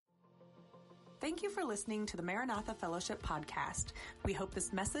Thank you for listening to the Maranatha Fellowship podcast. We hope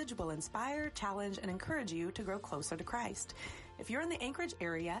this message will inspire, challenge, and encourage you to grow closer to Christ. If you're in the Anchorage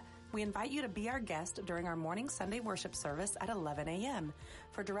area, we invite you to be our guest during our morning Sunday worship service at 11 a.m.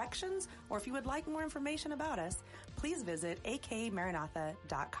 For directions, or if you would like more information about us, please visit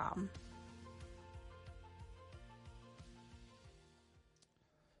akmaranatha.com.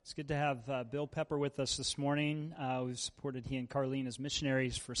 It's good to have Bill Pepper with us this morning. We've supported he and Carlene as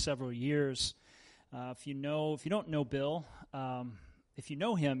missionaries for several years. If you don't know Bill, if you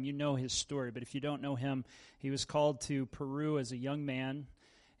know him, you know his story. But if you don't know him, he was called to Peru as a young man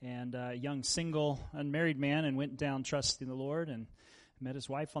and a young single, unmarried man, and went down trusting the Lord and met his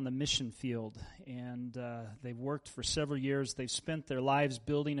wife on the mission field. And they've worked for several years. They've spent their lives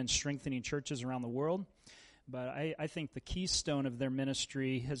building and strengthening churches around the world. But I think the keystone of their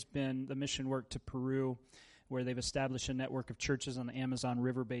ministry has been the mission work to Peru, where they've established a network of churches on the Amazon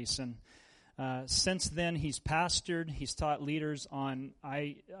River Basin. Since then, he's pastored. He's taught leaders on,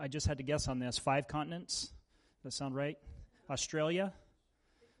 I just had to guess on this, 5 continents. Does that sound right? Australia,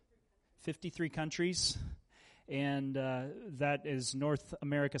 53 countries. And that is North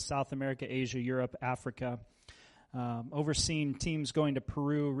America, South America, Asia, Europe, Africa. Overseeing teams going to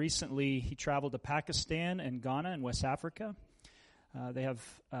Peru. Recently, he traveled to Pakistan and Ghana and West Africa. They have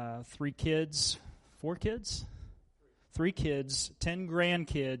 3 kids, 4 kids? 3 kids, 10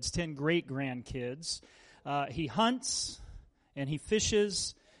 grandkids, 10 great-grandkids. He hunts, and he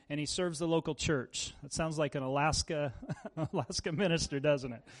fishes, and he serves the local church. That sounds like an Alaska minister,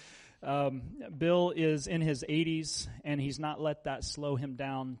 doesn't it? Bill is in his 80s, and he's not let that slow him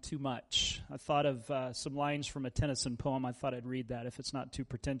down too much. I thought of some lines from a Tennyson poem. I thought I'd read that if it's not too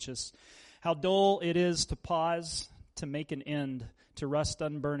pretentious. How dull it is to pause, to make an end, to rust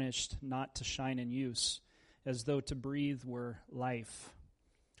unburnished, not to shine in use, as though to breathe were life.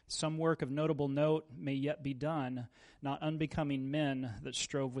 Some work of notable note may yet be done, not unbecoming men that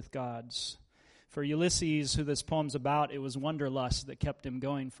strove with gods. For Ulysses, who this poem's about, it was wanderlust that kept him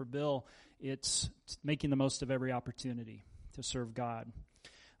going. For Bill, it's making the most of every opportunity to serve God.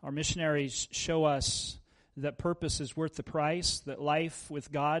 Our missionaries show us that purpose is worth the price, that life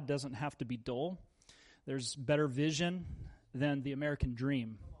with God doesn't have to be dull. There's better vision than the American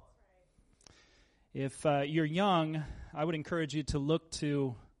dream. If you're young, I would encourage you to look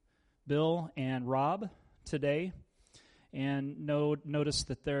to Bill and Rob today and notice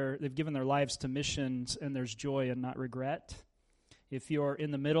that they've given their lives to missions, and there's joy and not regret. If you're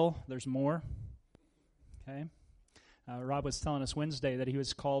in the middle, there's more. Okay, Rob was telling us Wednesday that he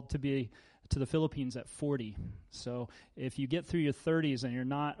was called to the Philippines at 40. So if you get through your 30s and you're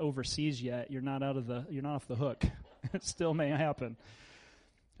not overseas yet, you're not off the hook. It still may happen.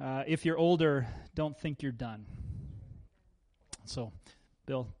 If you're older, don't think you're done. So,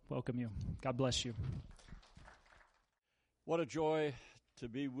 Bill, welcome you. God bless you. What a joy to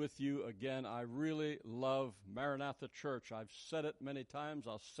be with you again. I really love Maranatha Church. I've said it many times.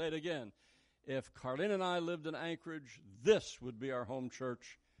 I'll say it again. If Carlene and I lived in Anchorage, this would be our home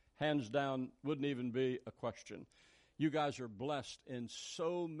church. Hands down, wouldn't even be a question. You guys are blessed in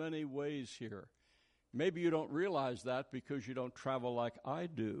so many ways here. Maybe you don't realize that because you don't travel like I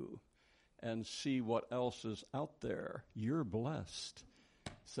do and see what else is out there. You're blessed.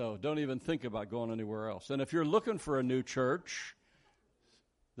 So don't even think about going anywhere else. And if you're looking for a new church,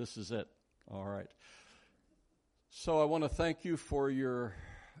 this is it. All right. So I want to thank you for your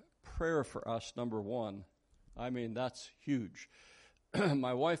prayer for us, number one. I mean, that's huge.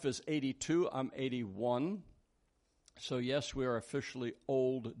 My wife is 82. I'm 81. So, yes, we are officially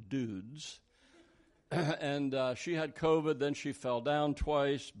old dudes. And she had COVID, then she fell down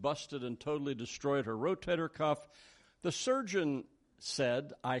twice, busted and totally destroyed her rotator cuff. The surgeon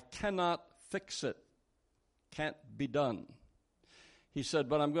said, I cannot fix it. Can't be done. He said,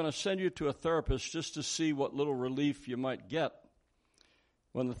 but I'm going to send you to a therapist just to see what little relief you might get.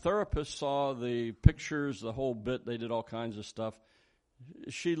 When the therapist saw the pictures, the whole bit, they did all kinds of stuff.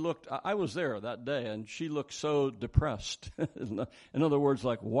 She looked, I was there that day, and she looked so depressed. In other words,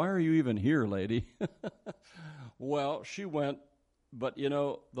 like, why are you even here, lady? Well, she went, but,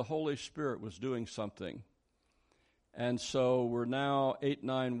 the Holy Spirit was doing something. And so we're now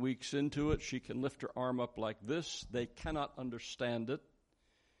 8-9 weeks into it. She can lift her arm up like this. They cannot understand it.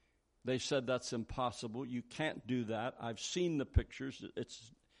 They said that's impossible. You can't do that. I've seen the pictures.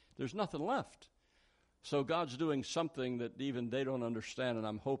 There's nothing left. So God's doing something that even they don't understand, and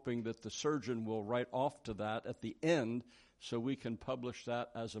I'm hoping that the surgeon will write off to that at the end so we can publish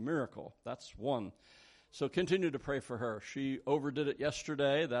that as a miracle. That's one. So continue to pray for her. She overdid it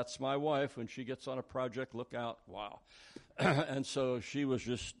yesterday. That's my wife. When she gets on a project, look out. Wow. And so she was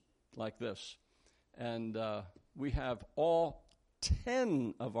just like this. And we have all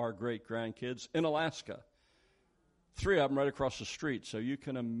 10 of our great-grandkids in Alaska. 3 of them right across the street. So you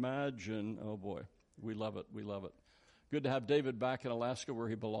can imagine, oh boy, we love it. We love it. Good to have David back in Alaska where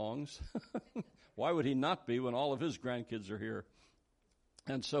he belongs. Why would he not be when all of his grandkids are here?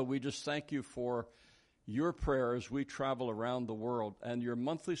 And so we just thank you for your prayer as we travel around the world and your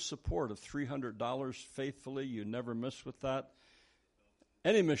monthly support of $300 faithfully. You never miss with that.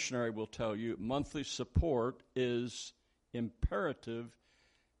 Any missionary will tell you monthly support is imperative.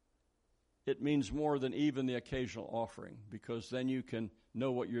 It means more than even the occasional offering, because then you can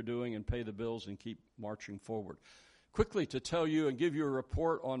know what you're doing and pay the bills and keep marching forward. Quickly to tell you and give you a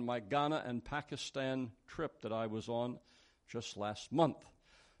report on my Ghana and Pakistan trip that I was on just last month.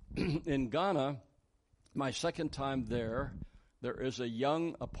 In Ghana, my second time there is a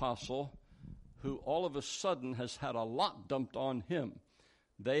young apostle who all of a sudden has had a lot dumped on him.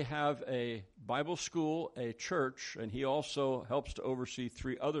 They have a Bible school, a church, and he also helps to oversee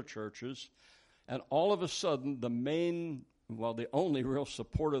 3 other churches. And all of a sudden, the only real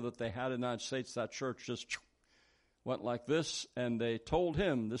supporter that they had in the United States, that church just went like this, and they told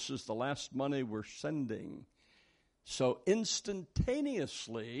him, this is the last money we're sending. So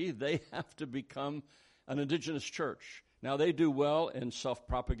instantaneously, they have to become an indigenous church. Now, they do well in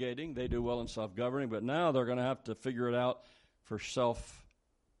self-propagating, they do well in self-governing, but now they're going to have to figure it out for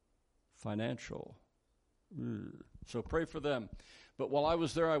self-financial. So pray for them. But while I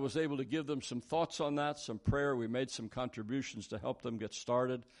was there, I was able to give them some thoughts on that, some prayer. We made some contributions to help them get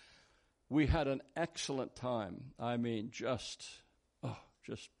started. We had an excellent time. I mean, just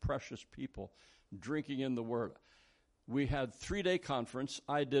precious people drinking in the Word. We had 3-day conference.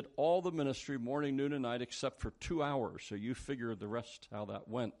 I did all the ministry, morning, noon, and night, except for 2 hours. So you figure the rest how that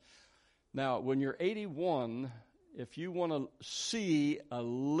went. Now, when you're 81, if you want to see a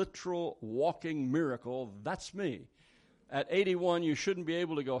literal walking miracle, that's me. At 81, you shouldn't be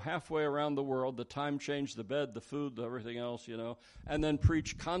able to go halfway around the world, the time change, the bed, the food, everything else, and then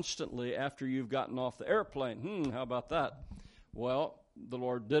preach constantly after you've gotten off the airplane. How about that? Well, the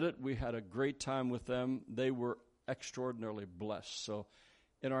Lord did it. We had a great time with them. They were extraordinarily blessed. So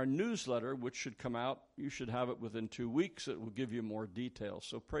in our newsletter, which should come out, you should have it within 2 weeks. It will give you more details.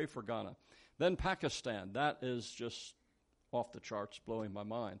 So pray for Ghana. Then Pakistan. That is just off the charts, blowing my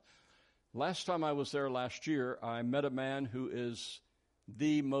mind. Last time I was there last year, I met a man who is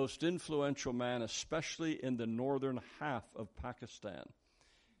the most influential man, especially in the northern half of Pakistan.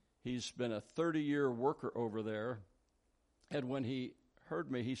 He's been a 30-year worker over there. And when he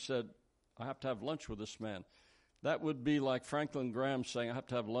heard me, he said, I have to have lunch with this man. That would be like Franklin Graham saying, I have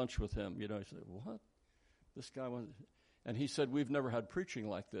to have lunch with him. He said, what? This guy wants... And he said, we've never had preaching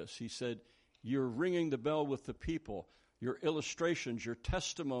like this. He said, you're ringing the bell with the people. Your illustrations, your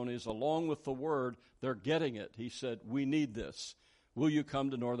testimonies, along with the Word, they're getting it. He said, we need this. Will you come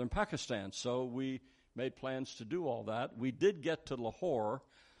to northern Pakistan? So we made plans to do all that. We did get to Lahore,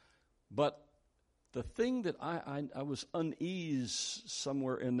 but the thing that I was uneasy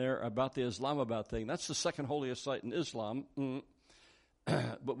somewhere in there about the Islamabad thing, that's the second holiest site in Islam.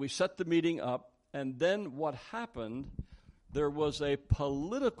 But we set the meeting up, and then what happened, there was a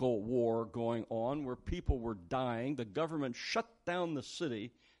political war going on where people were dying. The government shut down the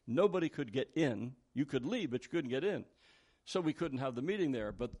city. Nobody could get in. You could leave, but you couldn't get in. So we couldn't have the meeting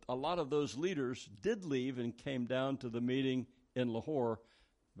there. But a lot of those leaders did leave and came down to the meeting in Lahore,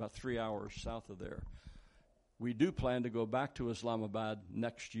 about 3 hours south of there. We do plan to go back to Islamabad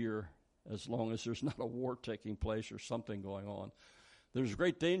next year, as long as there's not a war taking place or something going on. There's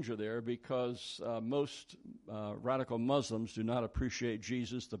great danger there because most radical Muslims do not appreciate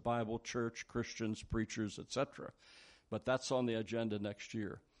Jesus, the Bible, church, Christians, preachers, etc. But that's on the agenda next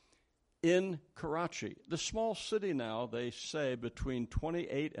year. In Karachi, the small city now, they say between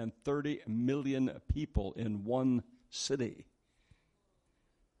 28 and 30 million people in one city.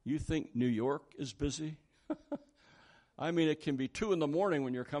 You think New York is busy? I mean, it can be 2 a.m.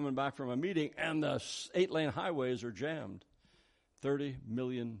 when you're coming back from a meeting and the 8-lane highways are jammed. 30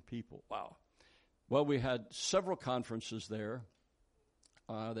 million people. Wow. Well, we had several conferences there.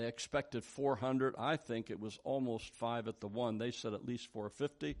 They expected 400. I think it was almost 5 at the one. They said at least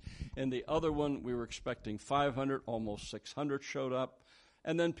 450. In the other one, we were expecting 500. Almost 600 showed up.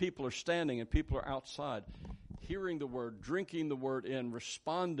 And then people are standing and people are outside, hearing the Word, drinking the Word in,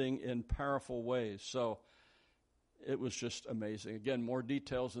 responding in powerful ways. So it was just amazing. Again, more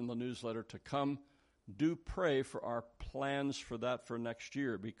details in the newsletter to come. Do pray for our plans for that for next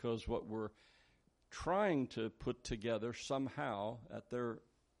year, because what we're trying to put together somehow at their,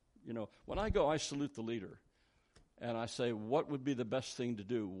 when I go, I salute the leader. And I say, what would be the best thing to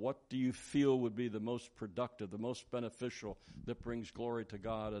do? What do you feel would be the most productive, the most beneficial, that brings glory to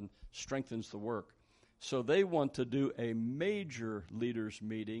God and strengthens the work? So they want to do a major leaders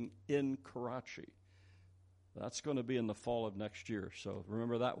meeting in Karachi. That's going to be in the fall of next year, so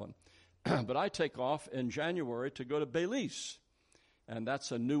remember that one. But I take off in January to go to Belize, and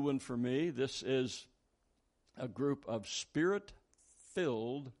that's a new one for me. This is a group of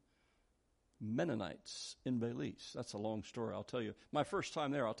Spirit-filled Mennonites in Belize. That's a long story, I'll tell you. My first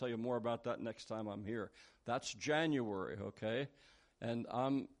time there, I'll tell you more about that next time I'm here. That's January, okay? And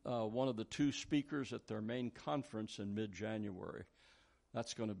I'm one of the 2 speakers at their main conference in mid-January.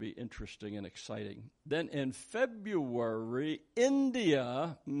 That's going to be interesting and exciting. Then in February,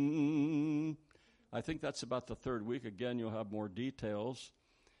 India, I think that's about the 3rd week. Again, you'll have more details.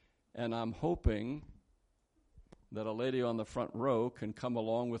 And I'm hoping that a lady on the front row can come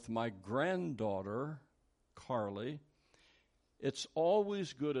along with my granddaughter, Carly. It's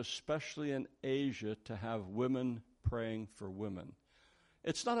always good, especially in Asia, to have women praying for women.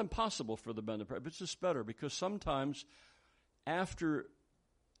 It's not impossible for the men to pray, but it's just better because sometimes after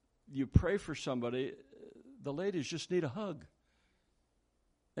you pray for somebody, the ladies just need a hug.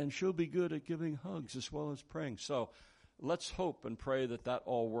 And she'll be good at giving hugs as well as praying. So let's hope and pray that that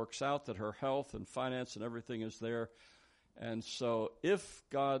all works out, that her health and finance and everything is there. And so if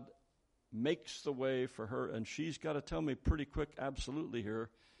God makes the way for her, and she's got to tell me pretty quick, absolutely here,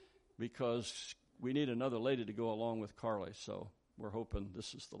 because we need another lady to go along with Carly. So we're hoping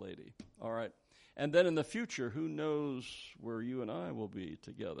this is the lady. All right. And then in the future, who knows where you and I will be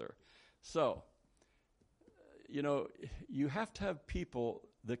together. So, you have to have people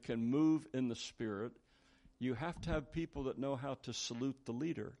that can move in the Spirit. You have to have people that know how to salute the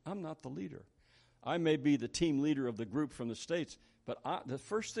leader. I'm not the leader. I may be the team leader of the group from the States, but the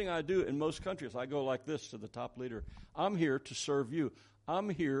first thing I do in most countries, I go like this to the top leader. I'm here to serve you. I'm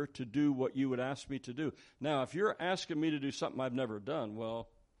here to do what you would ask me to do. Now, if you're asking me to do something I've never done, well,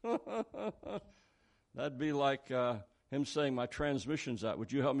 that'd be like him saying my transmission's out.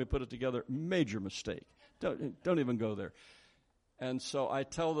 Would you help me put it together? Major mistake. Don't even go there. And so I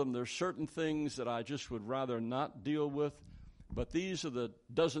tell them there's certain things that I just would rather not deal with, but these are the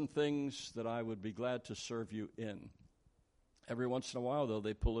dozen things that I would be glad to serve you in. Every once in a while, though,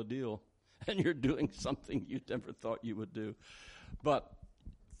 they pull a deal, and you're doing something you never thought you would do. But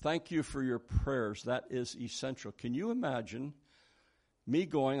thank you for your prayers. That is essential. Can you imagine me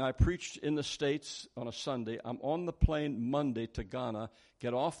going? I preached in the States on a Sunday. I'm on the plane Monday to Ghana,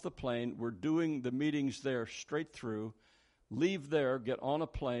 get off the plane. We're doing the meetings there straight through, leave there, get on a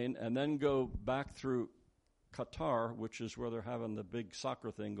plane, and then go back through Qatar, which is where they're having the big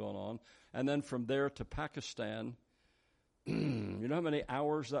soccer thing going on, and then from there to Pakistan. You know how many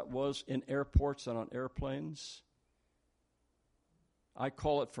hours that was in airports and on airplanes? I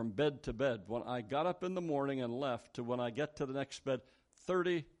call it from bed to bed. When I got up in the morning and left to when I get to the next bed,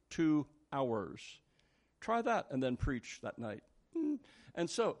 32 hours. Try that and then preach that night. And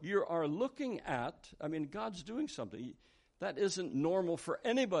so you are looking at, God's doing something. That isn't normal for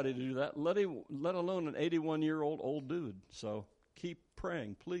anybody to do that, let alone an 81-year-old old dude. So keep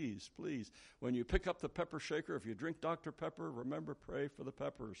praying, please, please. When you pick up the pepper shaker, if you drink Dr. Pepper, remember, pray for the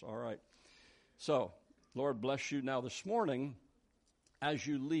peppers. All right. So, Lord bless you. Now this morning, as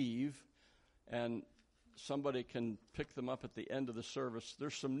you leave, and somebody can pick them up at the end of the service,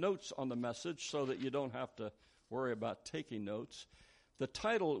 there's some notes on the message so that you don't have to worry about taking notes. The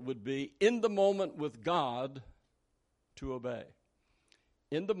title would be, In the Moment with God to Obey.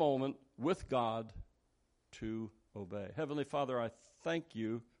 In the moment with God to obey. Heavenly Father, I thank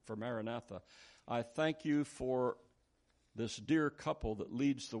you for Maranatha. I thank you for this dear couple that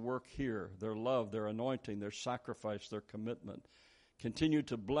leads the work here, their love, their anointing, their sacrifice, their commitment. Continue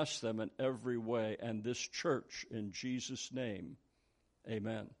to bless them in every way, and this church in Jesus' name.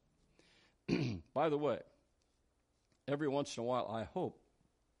 Amen. By the way, every once in a while, I hope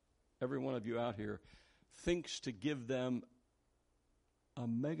every one of you out here thinks to give them a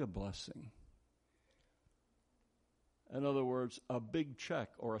mega blessing. In other words, a big check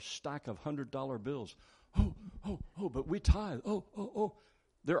or a stack of $100 bills. Oh, but we tithe. Oh.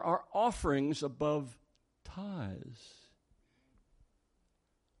 There are offerings above tithes.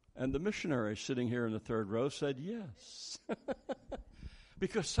 And the missionary sitting here in the third row said yes.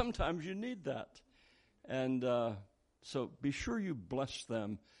 Because sometimes you need that. And so be sure you bless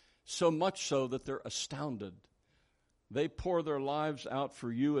them, so much so that they're astounded. They pour their lives out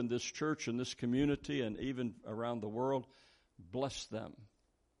for you in this church, in this community, and even around the world. Bless them.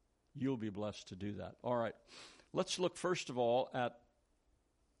 You'll be blessed to do that. All right. Let's look first of all at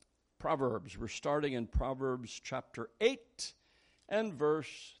Proverbs. We're starting in Proverbs chapter 8 and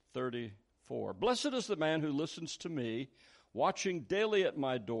verse 34. Blessed is the man who listens to me, watching daily at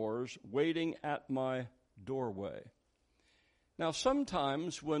my doors, waiting at my doorway. Now,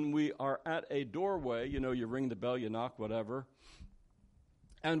 sometimes when we are at a doorway, you ring the bell, you knock, whatever,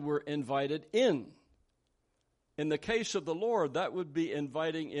 and we're invited in. In the case of the Lord, that would be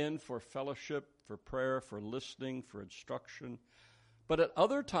inviting in for fellowship, for prayer, for listening, for instruction. But at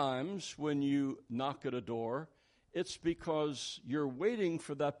other times, when you knock at a door, it's because you're waiting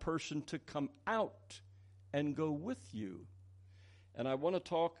for that person to come out and go with you. And I want to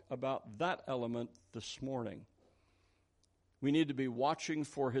talk about that element this morning. We need to be watching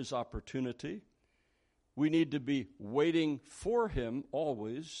for his opportunity. We need to be waiting for him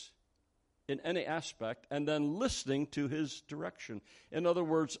always in any aspect, and then listening to his direction. In other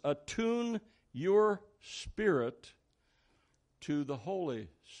words, attune your spirit to the Holy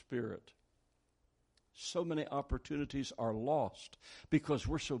Spirit. So many opportunities are lost because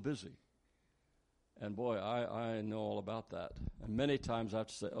we're so busy. And boy, I know all about that. And many times I have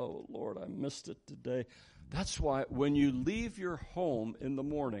to say, oh, Lord, I missed it today. That's why when you leave your home in the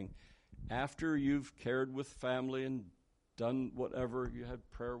morning, after you've cared with family and done whatever, you had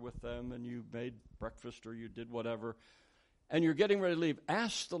prayer with them and you made breakfast or you did whatever, and you're getting ready to leave,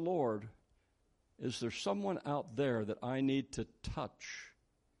 ask the Lord, is there someone out there that I need to touch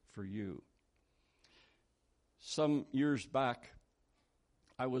for you? Some years back,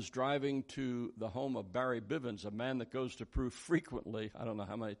 I was driving to the home of Barry Bivens, a man that goes to Peru frequently. I don't know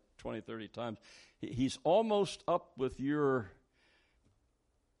how many, 20, 30 times. He's almost up with your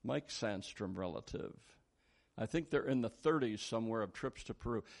Mike Sandstrom relative. I think they're in the 30s somewhere of trips to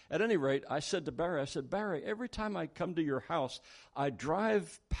Peru. At any rate, I said to Barry, Barry, every time I come to your house, I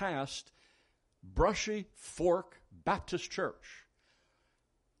drive past Brushy Fork Baptist Church.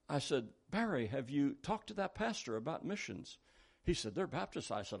 I said, Barry, have you talked to that pastor about missions? He said, they're Baptists.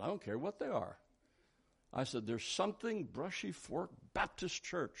 I said, I don't care what they are. I said, there's something Brushy Fork Baptist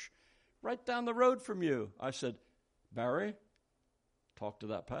Church right down the road from you. I said, Barry, talk to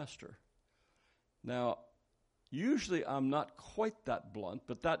that pastor. Now, usually I'm not quite that blunt,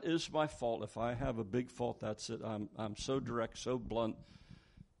 but that is my fault. If I have a big fault, that's it. I'm so direct, so blunt.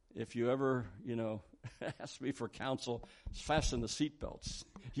 If you ever, ask me for counsel, fasten the seatbelts.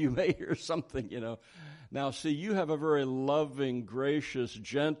 You may hear something, Now, see, you have a very loving, gracious,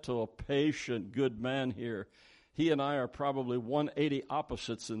 gentle, patient, good man here. He and I are probably 180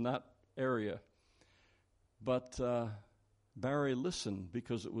 opposites in that area. But Barry listened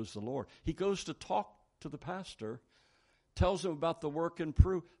because it was the Lord. He goes to talk to the pastor, tells him about the work in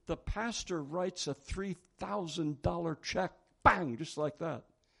Peru. The pastor writes a $3,000 check, bang, just like that.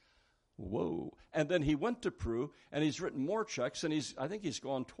 Whoa. And then he went to Peru, and he's written more checks, and I think he's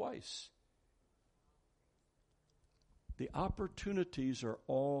gone twice. The opportunities are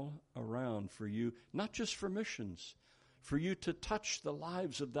all around for you, not just for missions, for you to touch the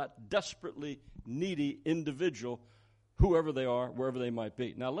lives of that desperately needy individual, whoever they are, wherever they might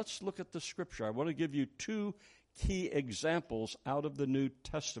be. Now, let's look at the scripture. I want to give you two key examples out of the New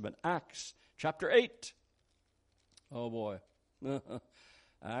Testament. Acts chapter 8. Oh, boy.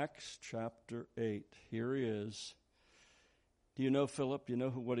 Acts chapter 8. Here he is. Do you know Philip? Do you know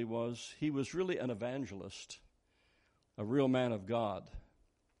what he was? He was really an evangelist, a real man of God.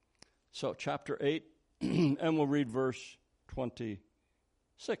 So chapter 8, and we'll read verse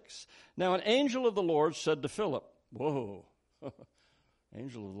 26. Now an angel of the Lord said to Philip, whoa,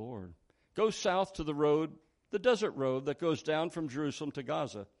 angel of the Lord, go south to the road, the desert road that goes down from Jerusalem to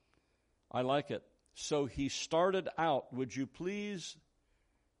Gaza. I like it. So he started out. Would you please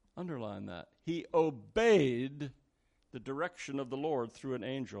underline that? He obeyed the direction of the Lord through an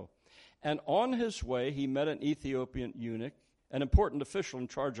angel. And on his way, he met an Ethiopian eunuch, an important official in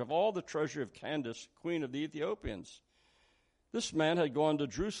charge of all the treasury of Candace, queen of the Ethiopians. This man had gone to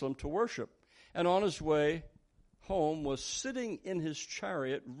Jerusalem to worship, and on his way home was sitting in his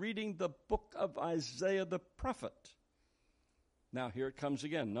chariot reading the book of Isaiah the prophet. Now here it comes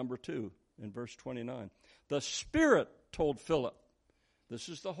again, number 2 in verse 29. The Spirit told Philip, this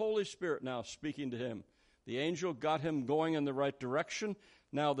is the Holy Spirit now speaking to him. The angel got him going in the right direction.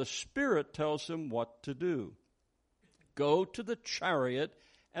 Now the Spirit tells him what to do. Go to the chariot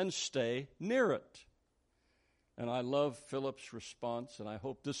and stay near it. And I love Philip's response, and I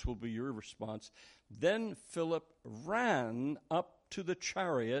hope this will be your response. Then Philip ran up to the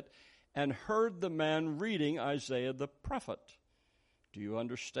chariot and heard the man reading Isaiah the prophet. Do you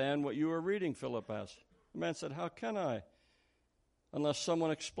understand what you are reading? Philip asked. The man said, how can I, unless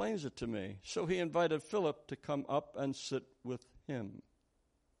someone explains it to me? So he invited Philip to come up and sit with him.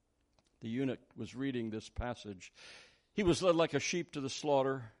 The eunuch was reading this passage. He was led like a sheep to the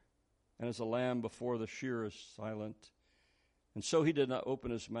slaughter, and as a lamb before the shearer is silent. And so he did not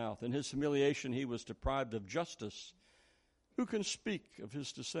open his mouth. In his humiliation he was deprived of justice. Who can speak of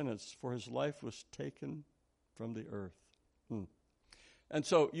his descendants? For his life was taken from the earth. And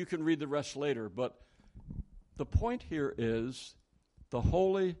so you can read the rest later, but the point here is the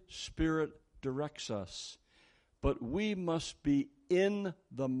Holy Spirit directs us, but we must be in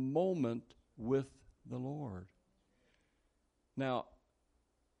the moment with the Lord. Now,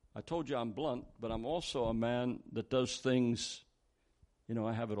 I told you I'm blunt, but I'm also a man that does things,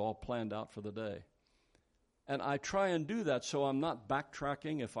 I have it all planned out for the day. And I try and do that so I'm not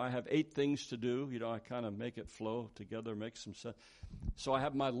backtracking. If I have 8 things to do, I kind of make it flow together, make some sense. So I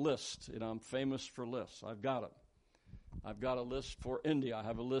have my list. I'm famous for lists. I've got them. I've got a list for India. I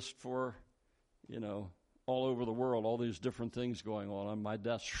have a list for, all over the world, all these different things going on my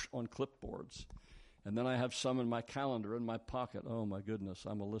desk on clipboards. And then I have some in my calendar, in my pocket. Oh, my goodness,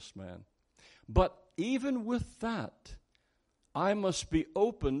 I'm a list man. But even with that, I must be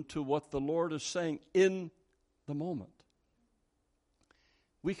open to what the Lord is saying in the moment.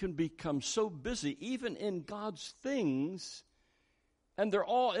 We can become so busy, even in God's things, and they're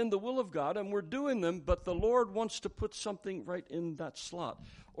all in the will of God, and we're doing them, but the Lord wants to put something right in that slot,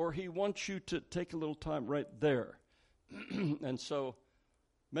 or He wants you to take a little time right there. And so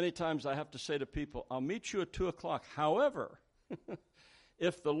many times I have to say to people, I'll meet you at 2 o'clock. However,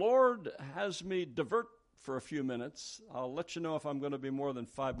 if the Lord has me divert for a few minutes, I'll let you know if I'm going to be more than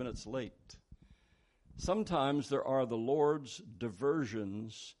 5 minutes late. Sometimes there are the Lord's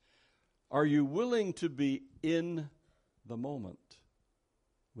diversions. Are you willing to be in the moment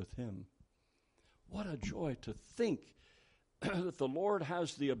with Him? What a joy to think that the Lord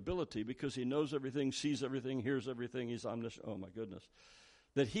has the ability, because He knows everything, sees everything, hears everything, He's omniscient. Oh, my goodness.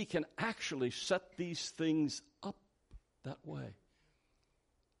 That He can actually set these things up that way.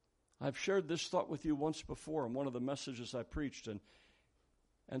 I've shared this thought with you once before in one of the messages I preached, and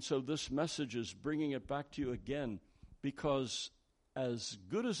so this message is bringing it back to you again, because as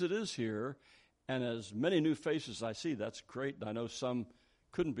good as it is here, and as many new faces I see, that's great, and I know some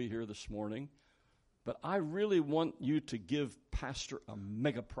couldn't be here this morning, but I really want you to give Pastor a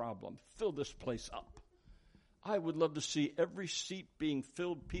mega problem. Fill this place up. I would love to see every seat being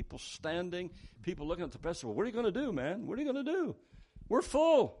filled, people standing, people looking at the pastor. What are you going to do, man? What are you going to do? We're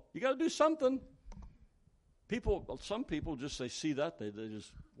full. You got to do something. Some people just, they see that, they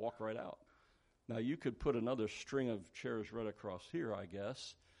just walk right out. Now, you could put another string of chairs right across here, I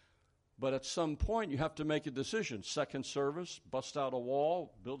guess. But at some point, you have to make a decision. Second service, bust out a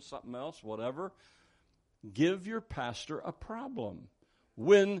wall, build something else, whatever. Give your pastor a problem.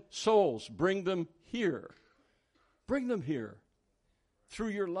 Win souls. Bring them here. Bring them here. Through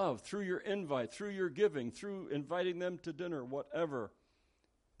your love, through your invite, through your giving, through inviting them to dinner, whatever.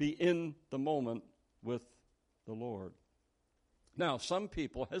 Be in the moment with the Lord. Now, some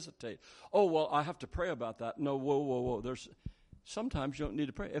people hesitate. Oh, well, I have to pray about that. No, whoa. Sometimes you don't need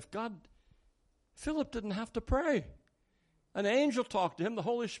to pray. Philip didn't have to pray. An angel talked to him. The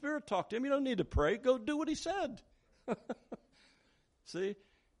Holy Spirit talked to him. You don't need to pray. Go do what he said. See?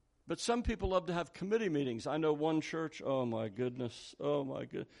 But some people love to have committee meetings. I know one church, oh my goodness.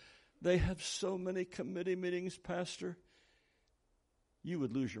 They have so many committee meetings, Pastor. You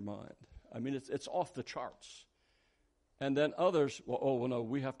would lose your mind. I mean, it's off the charts. And then others, no,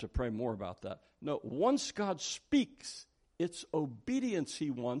 we have to pray more about that. No, once God speaks, it's obedience He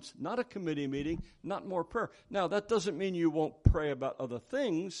wants, not a committee meeting, not more prayer. Now, that doesn't mean you won't pray about other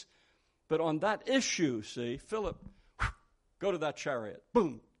things, but on that issue, see, Philip, go to that chariot.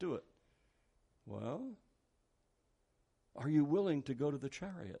 Boom, do it. Well, are you willing to go to the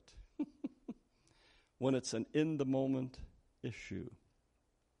chariot when it's an in-the-moment issue?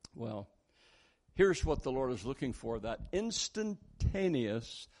 Well, here's what the Lord is looking for, that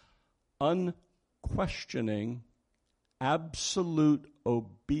instantaneous, unquestioning, absolute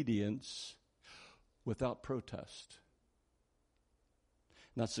obedience without protest.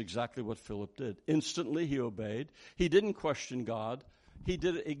 And that's exactly what Philip did. Instantly he obeyed. He didn't question God. He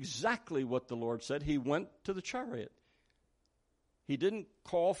did exactly what the Lord said. He went to the chariot. He didn't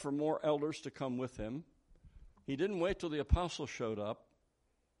call for more elders to come with him. He didn't wait till the apostle showed up.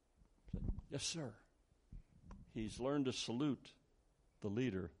 Yes, sir. He's learned to salute the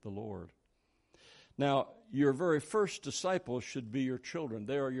leader, the Lord. Now, your very first disciples should be your children.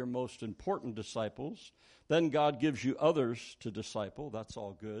 They are your most important disciples. Then God gives you others to disciple. That's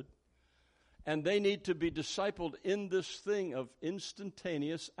all good. And they need to be discipled in this thing of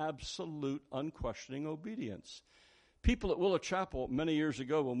instantaneous, absolute, unquestioning obedience. People at Willow Chapel many years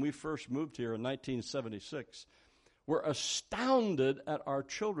ago when we first moved here in 1976 were astounded at our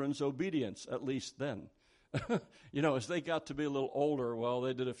children's obedience, at least then. As they got to be a little older, well,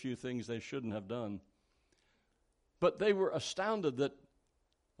 they did a few things they shouldn't have done. But they were astounded that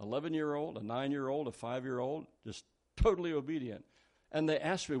 11-year-old, a 9-year-old, a 5-year-old, just totally obedient. And they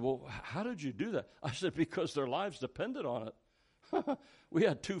asked me, well, how did you do that? I said, because their lives depended on it. We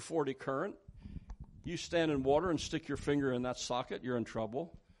had 240 current. You stand in water and stick your finger in that socket, you're in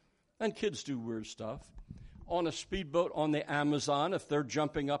trouble. And kids do weird stuff. On a speedboat on the Amazon, if they're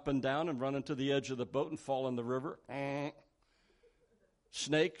jumping up and down and run into the edge of the boat and fall in the river.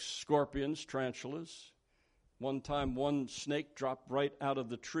 Snakes, scorpions, tarantulas. One time, one snake dropped right out of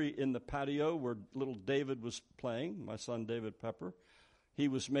the tree in the patio where little David was playing, my son David Pepper. He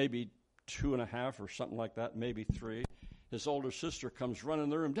was maybe 2.5 or something like that, maybe 3. His older sister comes running in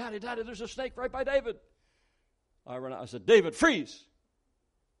the room. Daddy, there's a snake right by David. I ran out. I said, David, freeze.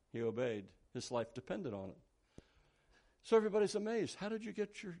 He obeyed. His life depended on it. So everybody's amazed. How did you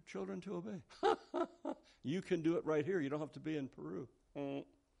get your children to obey? You can do it right here. You don't have to be in Peru. Oh.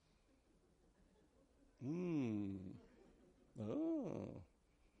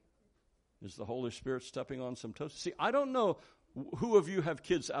 Is the Holy Spirit stepping on some toes? See, I don't know who of you have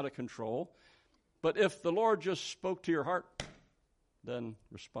kids out of control, but if the Lord just spoke to your heart, then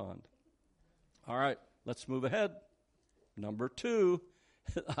respond. All right, let's move ahead. Number 2.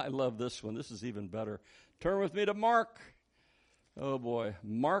 I love this one. This is even better. Turn with me to Mark. Oh, boy.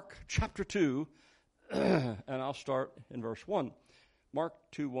 Mark chapter 2, and I'll start in verse 1. Mark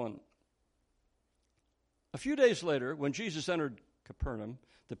 2:1. A few days later, when Jesus entered Capernaum,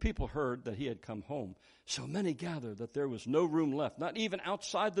 the people heard that he had come home. So many gathered that there was no room left, not even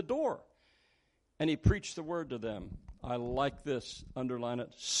outside the door. And he preached the word to them. I like this. Underline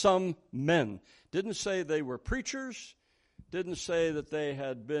it. Some men. Didn't say they were preachers. Didn't say that they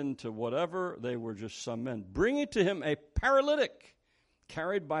had been to whatever. They were just some men. Bringing to him a paralytic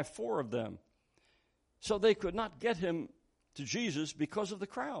carried by 4 of them. So they could not get him to Jesus because of the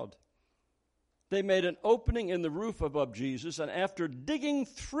crowd. They made an opening in the roof above Jesus, and after digging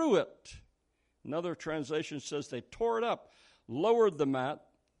through it, another translation says they tore it up, lowered the mat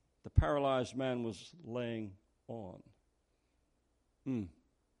the paralyzed man was laying on.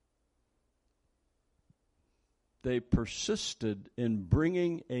 They persisted in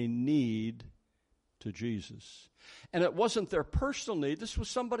bringing a need to Jesus. And it wasn't their personal need. This was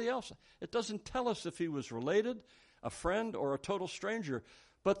somebody else. It doesn't tell us if he was related, a friend, or a total stranger.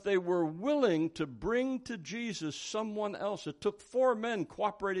 But they were willing to bring to Jesus someone else. It took 4 men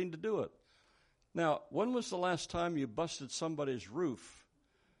cooperating to do it. Now, when was the last time you busted somebody's roof?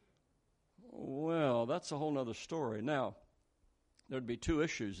 Well, that's a whole other story. Now, there'd be 2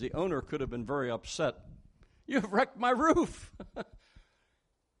 issues. The owner could have been very upset. You've wrecked my roof.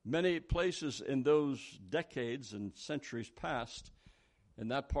 Many places in those decades and centuries past, in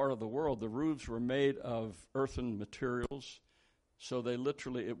that part of the world, the roofs were made of earthen materials. So they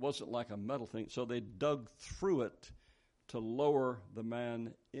literally, it wasn't like a metal thing. So they dug through it to lower the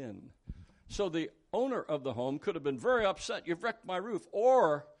man in. So the owner of the home could have been very upset. You've wrecked my roof.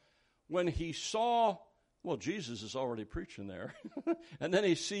 Or when he saw, well, Jesus is already preaching there. And then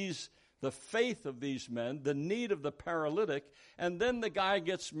he sees the faith of these men, the need of the paralytic, and then the guy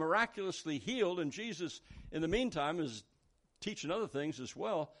gets miraculously healed, and Jesus, in the meantime, is teaching other things as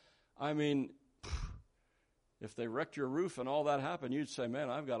well. I mean, if they wrecked your roof and all that happened, you'd say, man,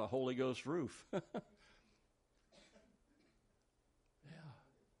 I've got a Holy Ghost roof. Yeah.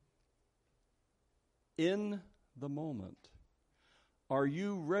 In the moment, are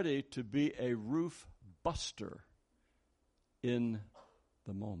you ready to be a roof buster in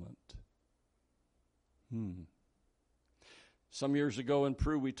the moment? Some years ago in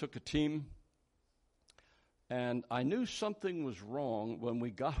Peru, we took a team, and I knew something was wrong when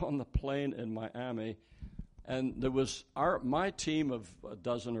we got on the plane in Miami. And there was my team of a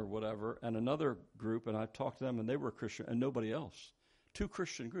dozen or whatever, and another group, and I talked to them, and they were Christian, and nobody else. 2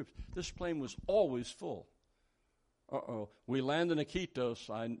 Christian groups. This plane was always full. We landed in Iquitos,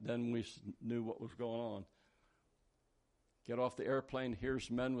 then we knew what was going on. Get off the airplane, here's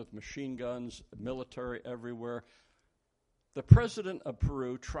men with machine guns, military everywhere. The president of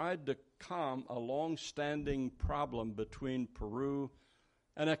Peru tried to calm a long-standing problem between Peru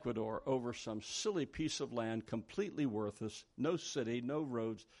and Ecuador over some silly piece of land, completely worthless, no city, no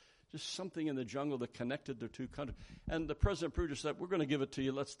roads, just something in the jungle that connected the 2 countries. And the president of Peru just said, we're going to give it to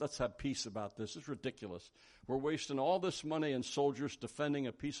you. Let's have peace about this. It's ridiculous. We're wasting all this money and soldiers defending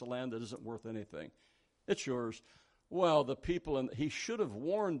a piece of land that isn't worth anything. It's yours. Well, he should have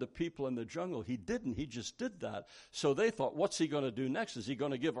warned the people in the jungle. He didn't. He just did that. So they thought, what's he going to do next? Is he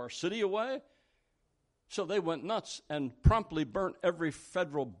going to give our city away? So they went nuts and promptly burnt every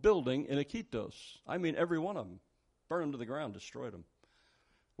federal building in Iquitos. I mean, every one of them. Burned them to the ground, destroyed them.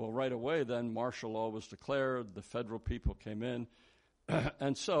 Well, right away then, martial law was declared. The federal people came in.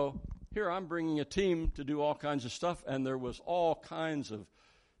 And so here I'm bringing a team to do all kinds of stuff, and there was all kinds of,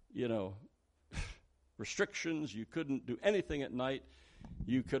 restrictions. You couldn't do anything at night.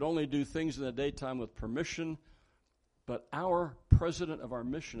 You could only do things in the daytime with permission. But our president of our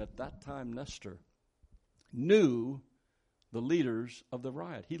mission at that time, Nestor, knew the leaders of the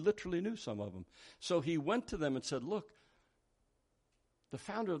riot. He literally knew some of them. So he went to them and said, look, the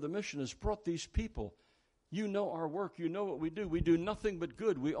founder of the mission has brought these people. You know our work. You know what we do. We do nothing but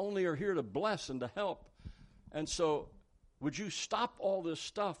good. We only are here to bless and to help. And so would you stop all this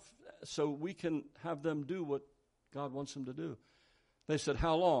stuff so we can have them do what God wants them to do? They said,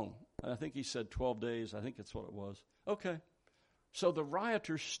 how long? And I think he said 12 days. I think that's what it was. Okay. So the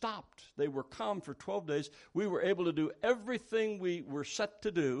rioters stopped. They were calm for 12 days. We were able to do everything we were set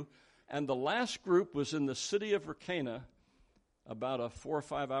to do. And the last group was in the city of Requena, about a 4 or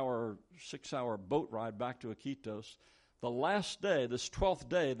 5 hour, 6 hour boat ride back to Iquitos. The last day, this 12th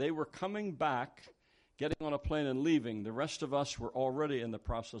day, they were coming back, getting on a plane and leaving. The rest of us were already in the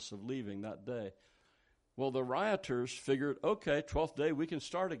process of leaving that day. Well, the rioters figured, okay, 12th day, we can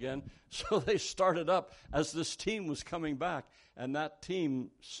start again. So they started up as this team was coming back. And that team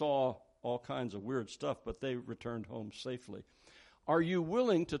saw all kinds of weird stuff, but they returned home safely. Are you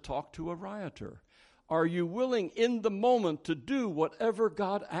willing to talk to a rioter? Are you willing in the moment to do whatever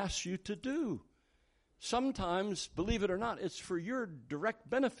God asks you to do? Sometimes, believe it or not, it's for your direct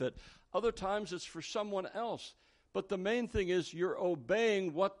benefit. Other times it's for someone else. But the main thing is you're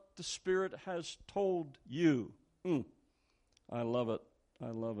obeying what the Spirit has told you. I love it. I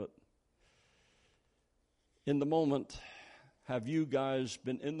love it. In the moment, have you guys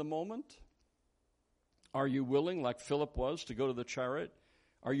been in the moment? Are you willing, like Philip was, to go to the chariot?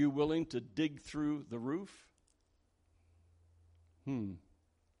 Are you willing to dig through the roof?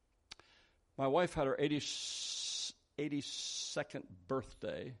 My wife had her 82nd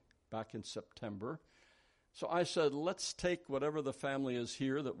birthday back in September. So I said, let's take whatever the family is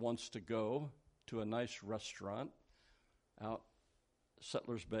here that wants to go to a nice restaurant out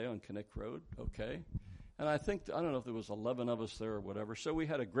Settlers Bay on Kinnick Road, okay? And I don't know if there was 11 of us there or whatever. So we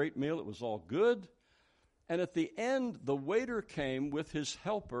had a great meal. It was all good. And at the end, the waiter came with his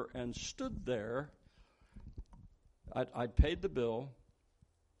helper and stood there. I'd paid the bill,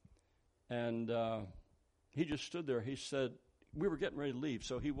 and he just stood there. He said, we were getting ready to leave,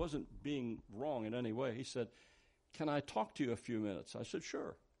 so he wasn't being wrong in any way. He said, can I talk to you a few minutes? I said,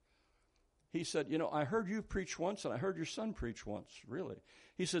 sure. He said, I heard you preach once, and I heard your son preach once. Really?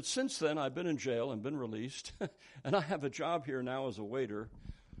 He said, since then, I've been in jail and been released, and I have a job here now as a waiter.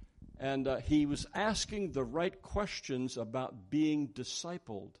 And he was asking the right questions about being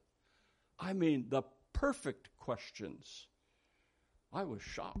discipled. I mean, the perfect questions. I was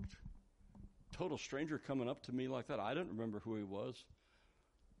shocked. Total stranger coming up to me like that. I didn't remember who he was.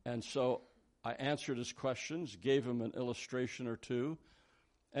 And so I answered his questions, gave him an illustration or two.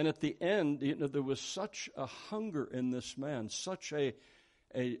 And at the end, there was such a hunger in this man, such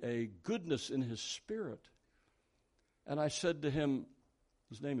a goodness in his spirit. And I said to him,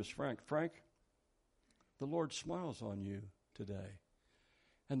 his name is Frank. Frank, the Lord smiles on you today.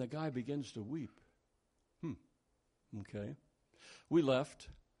 And the guy begins to weep. Okay. We left.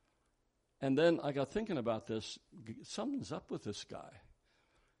 And then I got thinking about this. Something's up with this guy.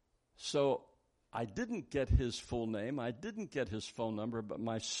 So I didn't get his full name. I didn't get his phone number, but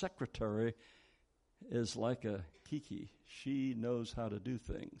my secretary is like a Kiki. She knows how to do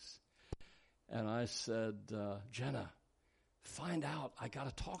things. And I said, Jenna, find out. I got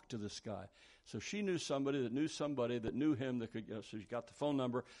to talk to this guy. So she knew somebody that knew him that could, so she got the phone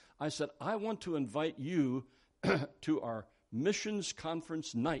number. I said, I want to invite you to our missions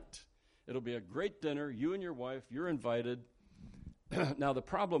conference night. It'll be a great dinner. You and your wife, you're invited. Now, the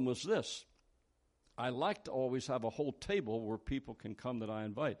problem was this. I like to always have a whole table where people can come that I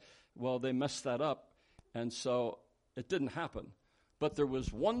invite. Well, they messed that up, and so it didn't happen. But there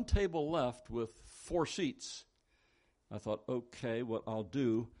was one table left with 4 seats. I thought, okay, what I'll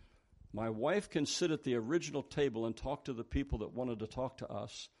do, my wife can sit at the original table and talk to the people that wanted to talk to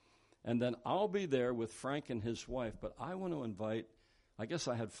us, and then I'll be there with Frank and his wife, but I want to invite, I guess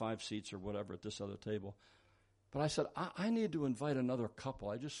I had 5 seats or whatever at this other table. But I said, I need to invite another couple.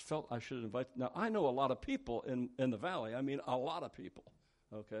 I just felt I should invite. Now, I know a lot of people in the valley. I mean, a lot of people.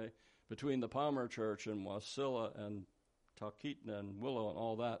 okay, between the Palmer Church and Wasilla and Talkeetna and Willow and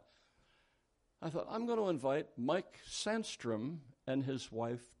all that. I thought, I'm going to invite Mike Sandstrom and his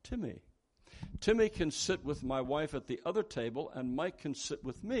wife, Timmy. Timmy can sit with my wife at the other table, and Mike can sit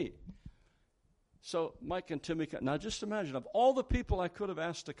with me. So Mike and Timmy can. Now just imagine, of all the people I could have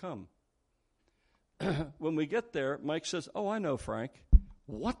asked to come, when we get there, Mike says, oh, I know Frank.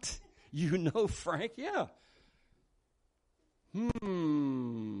 What? You know Frank? Yeah. Do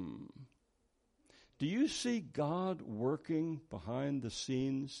you see God working behind the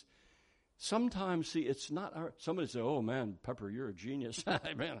scenes? Sometimes, see, it's not our, somebody say, oh, man, Pepper, you're a genius.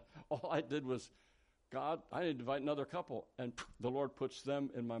 Man, all I did was, God, I need to invite another couple. And the Lord puts them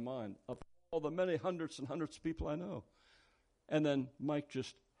in my mind of all the many hundreds and hundreds of people I know. And then Mike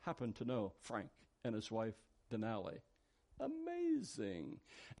just happened to know Frank and his wife, Denali. Amazing.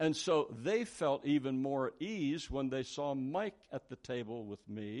 And so they felt even more at ease when they saw Mike at the table with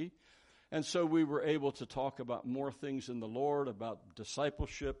me. And so we were able to talk about more things in the Lord, about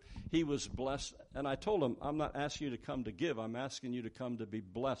discipleship. He was blessed. And I told him, I'm not asking you to come to give. I'm asking you to come to be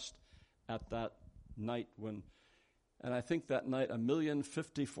blessed at that night when, and I think that night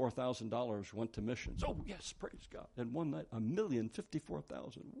 $1,054,000 went to missions. Oh, yes, praise God. And one night,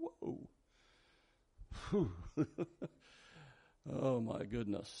 $1,054,000. Whoa. Whew. Oh, my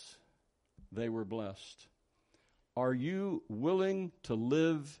goodness. They were blessed. Are you willing to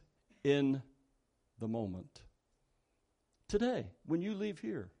live in the moment? Today, when you leave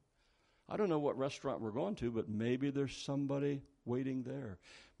here, I don't know what restaurant we're going to, but maybe there's somebody waiting there.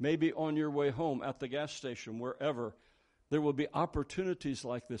 Maybe on your way home, at the gas station, wherever, there will be opportunities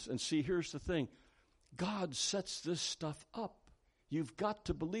like this. And see, here's the thing. God sets this stuff up. You've got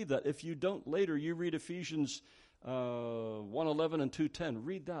to believe that. If you don't later, you read Ephesians 1:11 and 2:10.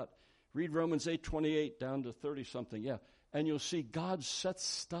 Read that. Read Romans 8:28 down to 30-something. Yeah. And you'll see God sets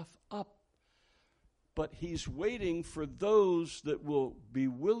stuff up. But he's waiting for those that will be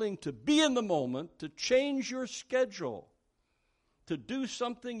willing to be in the moment, to change your schedule, to do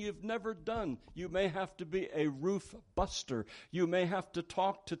something you've never done. You may have to be a roof buster. You may have to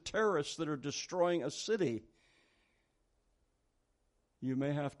talk to terrorists that are destroying a city. You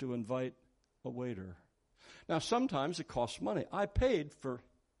may have to invite a waiter. Now, sometimes it costs money. I paid for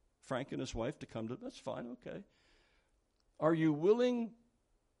Frank and his wife to come to, that's fine, okay. Are you willing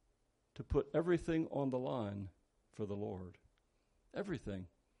to put everything on the line for the Lord? Everything.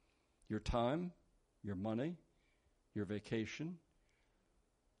 Your time, your money, your vacation,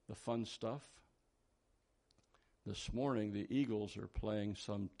 the fun stuff. This morning, the Eagles are playing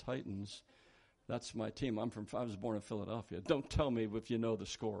some Titans. That's my team. I was born in Philadelphia. Don't tell me if you know the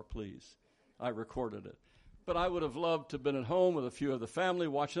score, please. I recorded it. But I would have loved to have been at home with a few of the family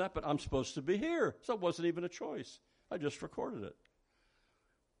watching that, but I'm supposed to be here. So it wasn't even a choice. I just recorded it.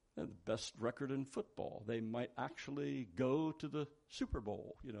 And the best record in football. They might actually go to the Super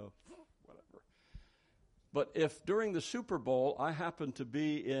Bowl, whatever. But if during the Super Bowl I happen to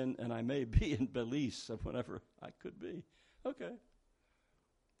be in, and I may be in Belize, whatever I could be, okay.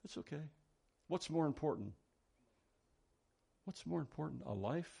 It's okay. What's more important? What's more important? A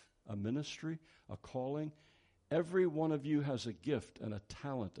life, a ministry, a calling? Every one of you has a gift and a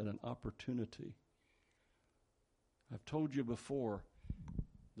talent and an opportunity. I've told you before,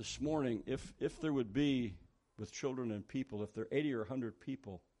 this morning, if there would be, with children and people, if there are 80 or 100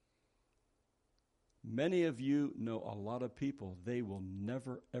 people, many of you know a lot of people they will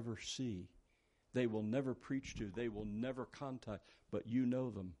never, ever see. They will never preach to. They will never contact, but you know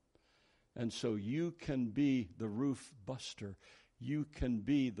them. And so you can be the roof buster. You can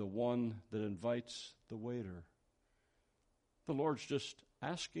be the one that invites the waiter. The Lord's just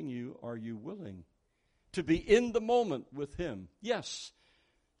asking you, are you willing to be in the moment with him? Yes,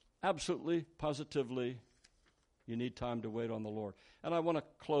 absolutely, positively, you need time to wait on the Lord. And I want to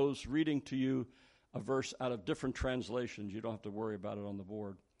close reading to you a verse out of different translations. You don't have to worry about it on the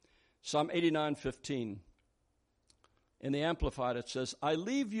board. Psalm 89:15. In the Amplified, it says, I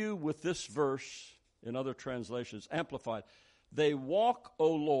leave you with this verse, in other translations, Amplified. They walk,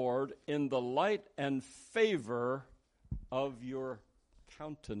 O Lord, in the light and favor of your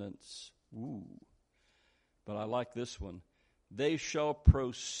countenance. Ooh. But I like this one. They shall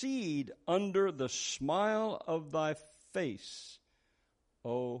proceed under the smile of thy face,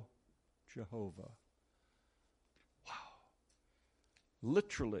 O Jehovah. Wow.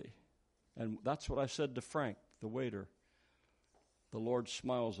 Literally. And that's what I said to Frank, the waiter. The Lord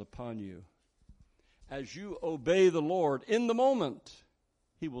smiles upon you. As you obey the Lord in the moment,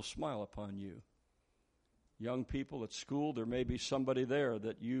 he will smile upon you. Young people at school, there may be somebody there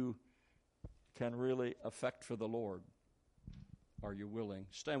that you can really affect for the Lord. Are you willing?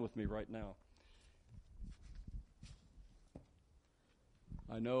 Stand with me right now.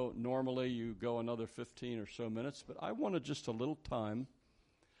 I know normally you go another 15 or so minutes, but I wanted just a little time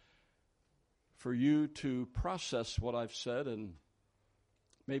for you to process what I've said and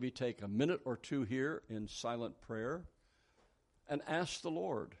maybe take a minute or two here in silent prayer and ask the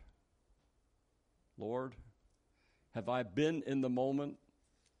Lord, Lord, have I been in the moment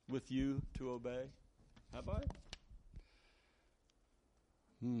with you to obey? Have I?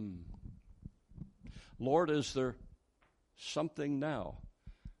 Lord, is there something now?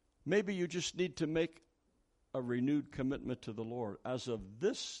 Maybe you just need to make a renewed commitment to the Lord. As of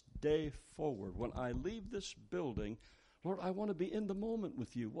this day forward, when I leave this building, Lord, I want to be in the moment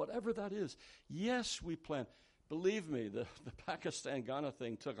with you, whatever that is. Yes, we plan. Believe me, the Pakistan-Ghana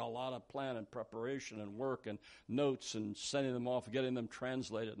thing took a lot of plan and preparation and work and notes and sending them off, getting them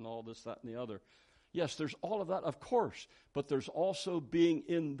translated and all this, that, and the other. Yes, there's all of that, of course, but there's also being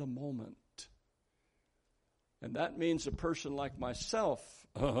in the moment. And that means a person like myself,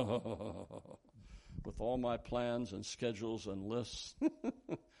 with all my plans and schedules and lists.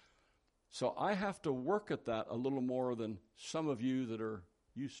 So I have to work at that a little more than some of you that are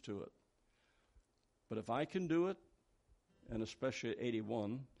used to it. But if I can do it, and especially at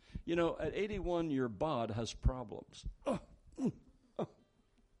 81, at 81 your bod has problems.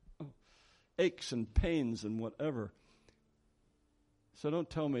 Aches and pains and whatever. So don't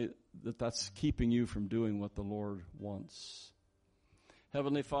tell me that that's keeping you from doing what the Lord wants.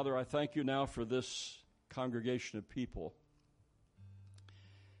 Heavenly Father, I thank you now for this congregation of people.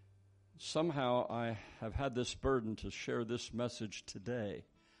 Somehow I have had this burden to share this message today.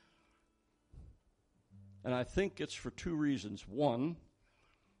 And I think it's for two reasons. One,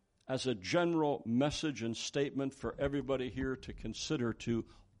 as a general message and statement for everybody here to consider, to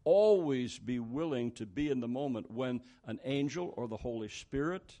always be willing to be in the moment when an angel or the Holy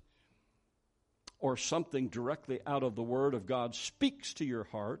Spirit or something directly out of the Word of God speaks to your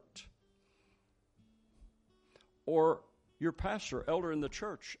heart, or your pastor, elder in the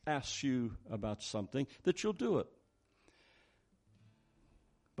church asks you about something, that you'll do it.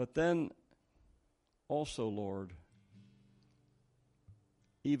 But then also, Lord,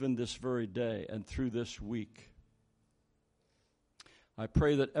 even this very day and through this week, I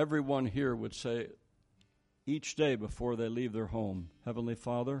pray that everyone here would say each day before they leave their home, Heavenly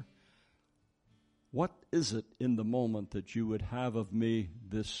Father, what is it in the moment that you would have of me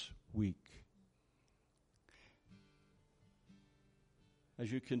this week? As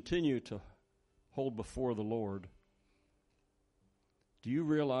you continue to hold before the Lord, do you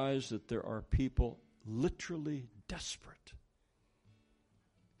realize that there are people literally desperate,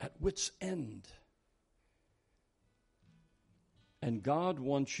 at wit's end? And God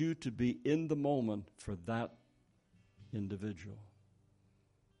wants you to be in the moment for that individual.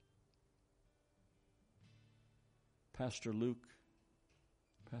 Pastor Luke,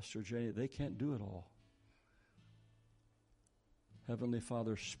 Pastor Jay, they can't do it all. Heavenly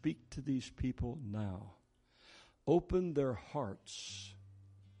Father, speak to these people now. Open their hearts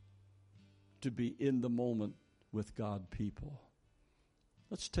to be in the moment with God people.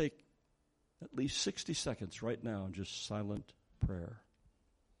 Let's take at least 60 seconds right now in just silent prayer.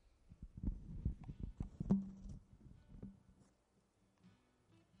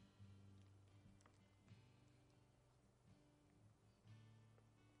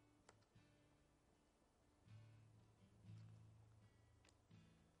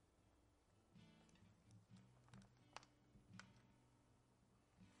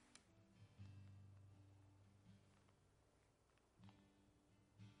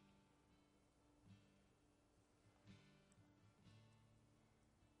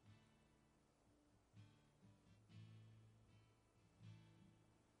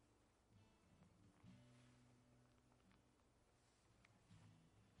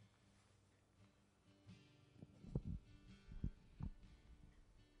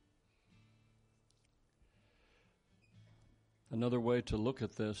 Another way to look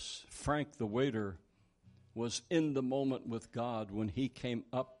at this, Frank the waiter was in the moment with God when he came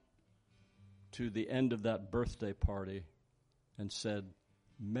up to the end of that birthday party and said,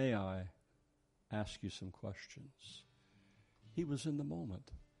 "May I ask you some questions?" He was in the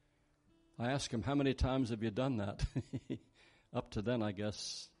moment. I asked him, "How many times have you done that?" Up to then, I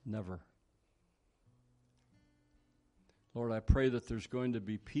guess, never. Lord, I pray that there's going to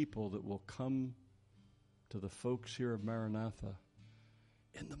be people that will come to the folks here of Maranatha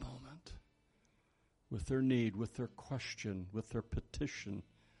in the moment, with their need, with their question, with their petition.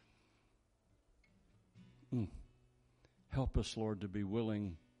 Help us, Lord, to be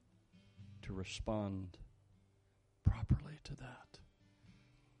willing to respond properly to that.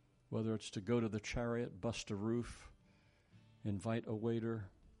 Whether it's to go to the chariot, bust a roof, invite a waiter,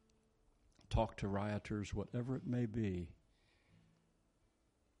 talk to rioters, whatever it may be.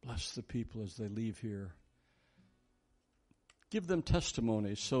 Bless the people as they leave here. Give them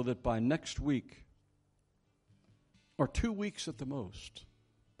testimonies so that by next week, or 2 weeks at the most,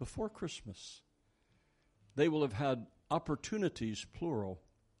 before Christmas, they will have had opportunities, plural,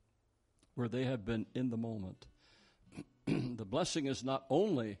 where they have been in the moment. The blessing is not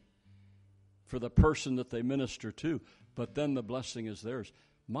only for the person that they minister to, but then the blessing is theirs.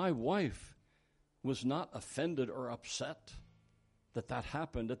 My wife was not offended or upset that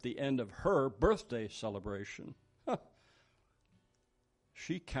happened at the end of her birthday celebration.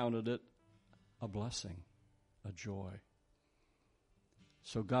 She counted it a blessing, a joy.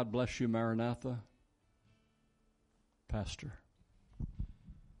 So God bless you, Maranatha. Pastor.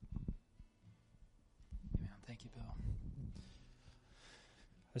 Amen. Thank you, Bill.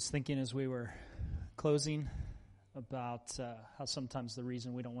 I was thinking as we were closing about how sometimes the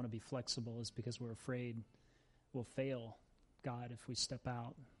reason we don't want to be flexible is because we're afraid we'll fail God if we step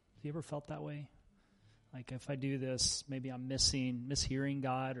out. Have you ever felt that way? Like if I do this, maybe I'm mishearing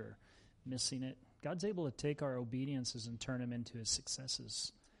God or missing it. God's able to take our obediences and turn them into his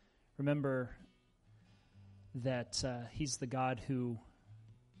successes. Remember that he's the God who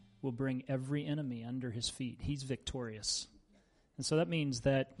will bring every enemy under his feet. He's victorious. And so that means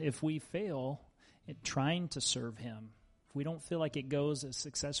that if we fail at trying to serve him, if we don't feel like it goes as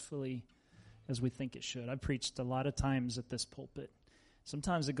successfully as we think it should. I've preached a lot of times at this pulpit.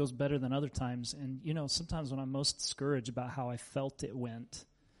 Sometimes it goes better than other times. And, sometimes when I'm most discouraged about how I felt it went,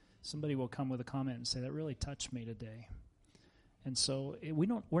 somebody will come with a comment and say, that really touched me today. And so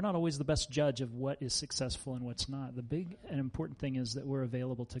we're not always the best judge of what is successful and what's not. The big and important thing is that we're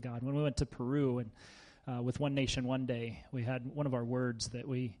available to God. When we went to Peru and with One Nation One Day, we had one of our words that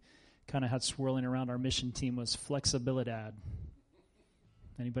we kind of had swirling around our mission team was flexibilidad.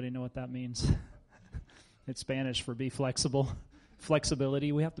 Anybody know what that means? It's Spanish for be flexible.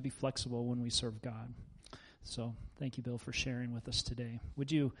 Flexibility. We have to be flexible when we serve God. So thank you, Bill, for sharing with us today.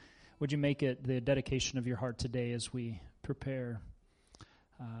 Would you make it the dedication of your heart today as we prepare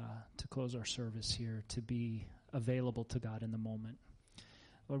to close our service here, to be available to God in the moment?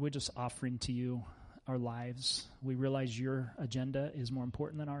 Lord, we're just offering to you our lives. We realize your agenda is more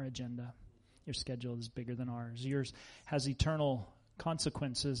important than our agenda. Your schedule is bigger than ours. Yours has eternal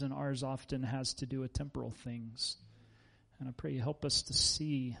consequences, and ours often has to do with temporal things. And I pray you help us to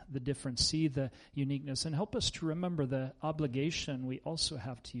see the difference, see the uniqueness, and help us to remember the obligation we also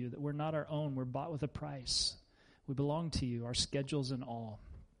have to you, that we're not our own. We're bought with a price. We belong to you, our schedules and all.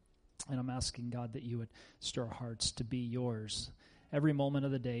 And I'm asking, God, that you would stir our hearts to be yours every moment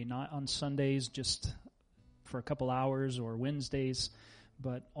of the day, not on Sundays just for a couple hours or Wednesdays,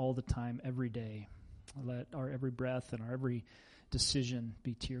 but all the time, every day. Let our every breath and our every decision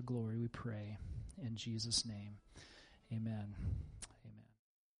be to your glory, we pray. In Jesus' name. Amen. Amen.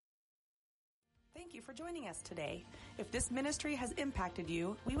 Thank you for joining us today. If this ministry has impacted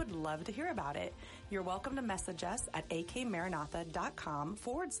you, we would love to hear about it. You're welcome to message us at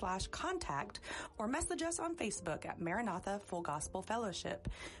akmaranatha.com/contact or message us on Facebook at Maranatha Full Gospel Fellowship.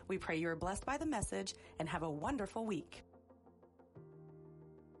 We pray you are blessed by the message and have a wonderful week.